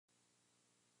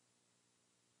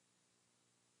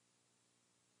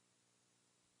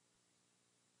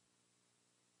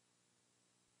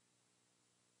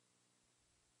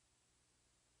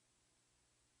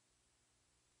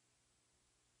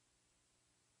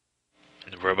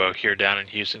Robo here down in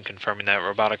Houston confirming that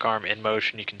robotic arm in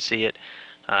motion. You can see it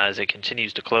as it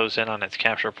continues to close in on its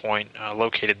capture point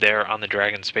located there on the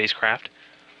Dragon spacecraft.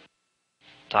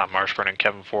 Tom Marshburn and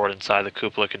Kevin Ford inside the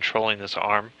cupola controlling this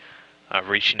arm,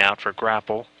 reaching out for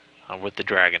grapple with the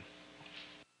Dragon.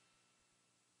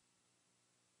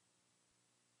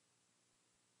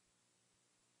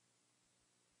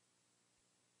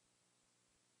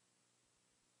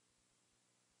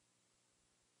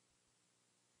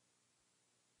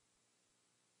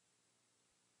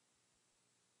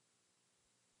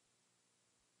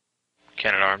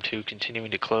 Canadarm2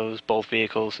 continuing to close, both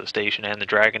vehicles, the station and the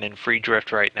Dragon, in free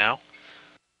drift right now.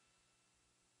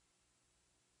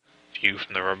 View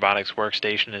from the robotics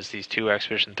workstation as these two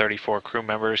Expedition 34 crew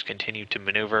members continue to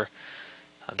maneuver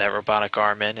that robotic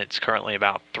arm in. It's currently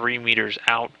about 3 meters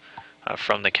out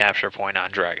from the capture point on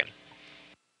Dragon.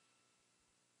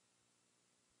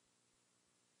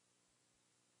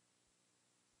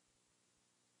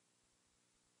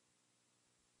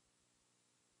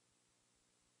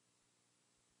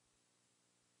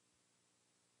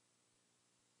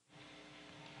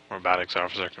 Robotics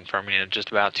officer confirming it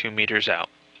just about 2 meters out.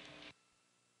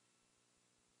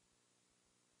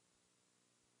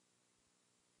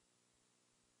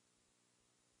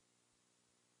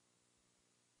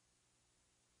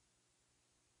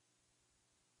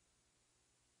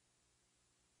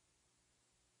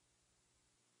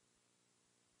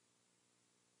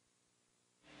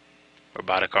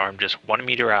 Robotic arm just 1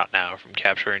 meter out now from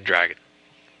capturing Dragon.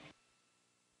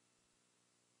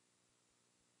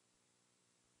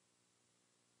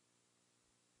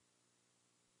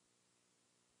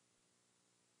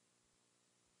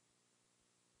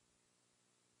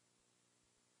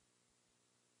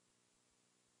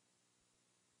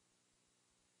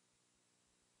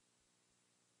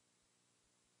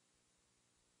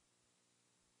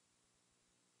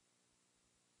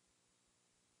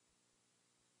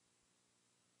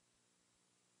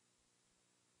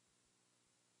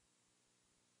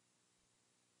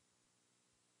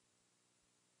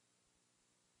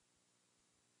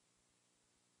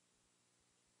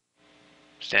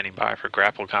 Standing by for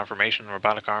grapple confirmation,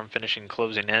 robotic arm finishing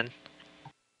closing in.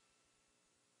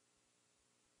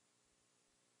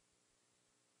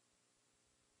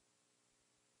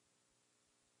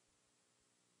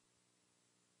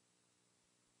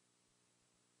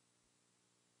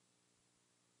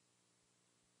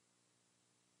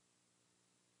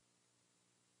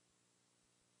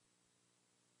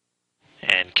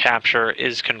 And capture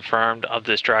is confirmed of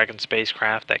this Dragon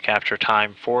spacecraft. That capture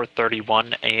time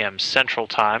 4:31 a.m. Central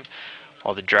Time,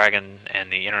 while the Dragon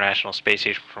and the International Space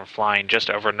Station were flying just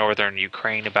over northern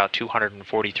Ukraine, about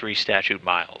 243 statute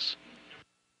miles.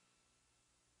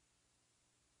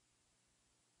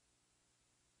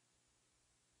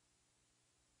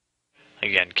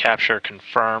 Again, capture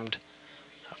confirmed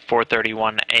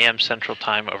 4:31 a.m. Central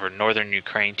Time over northern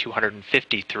Ukraine,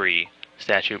 253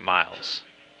 statute miles.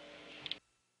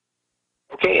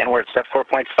 Okay, and we're at step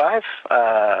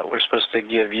 4.5. We're supposed to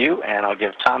give you, and I'll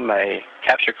give Tom, a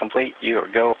capture complete. You or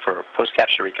go for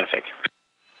post-capture reconfig.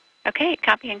 Okay,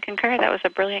 copy and concur. That was a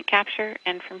brilliant capture.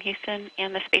 And from Houston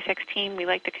and the SpaceX team, we'd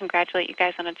like to congratulate you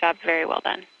guys on a job very well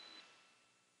done.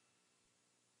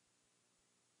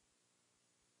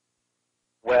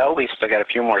 Well, we still got a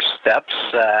few more steps.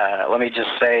 Let me just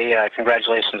say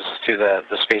congratulations to the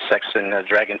SpaceX and the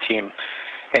Dragon team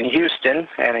in Houston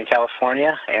and in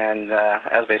California. And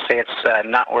as they say, it's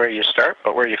not where you start,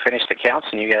 but where you finish that counts.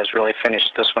 And you guys really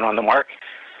finished this one on the mark.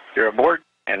 You're aboard,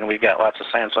 and we've got lots of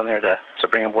science on there to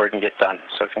bring aboard and get done.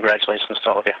 So congratulations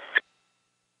to all of you.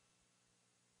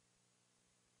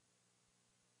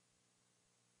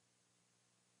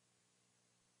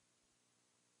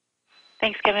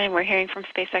 Thanks, Kevin. We're hearing from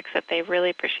SpaceX that they really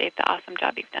appreciate the awesome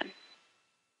job you've done.